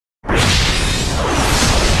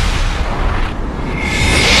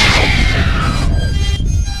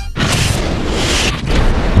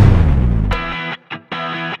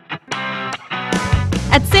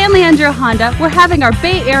Leandro Honda, we're having our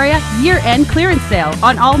Bay Area year-end clearance sale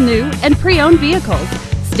on all new and pre-owned vehicles.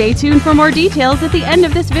 Stay tuned for more details at the end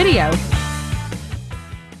of this video.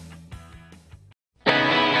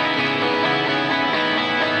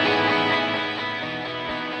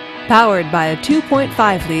 Powered by a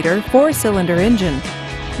 2.5-liter four-cylinder engine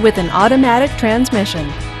with an automatic transmission,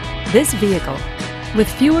 this vehicle,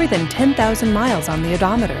 with fewer than 10,000 miles on the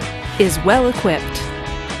odometer, is well equipped.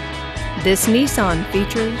 This Nissan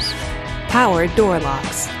features powered door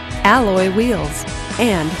locks, alloy wheels,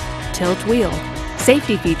 and tilt wheel.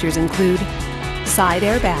 Safety features include side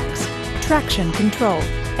airbags, traction control,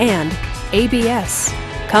 and ABS.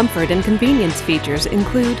 Comfort and convenience features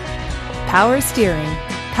include power steering,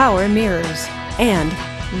 power mirrors, and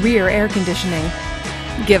rear air conditioning.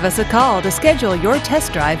 Give us a call to schedule your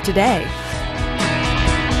test drive today.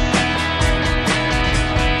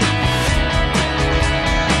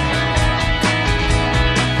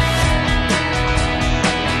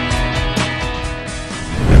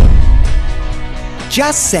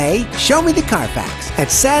 Just say, "Show me the Carfax" at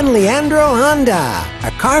San Leandro Honda,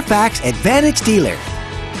 a Carfax Advantage dealer.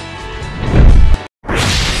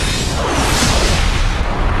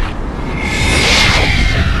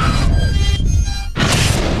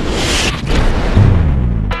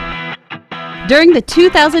 During the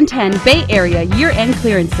 2010 Bay Area year-end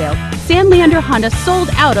clearance sale, San Leandro Honda sold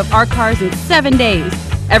out of our cars in 7 days.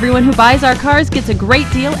 Everyone who buys our cars gets a great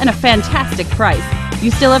deal and a fantastic price. You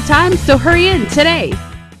still have time, so hurry in today.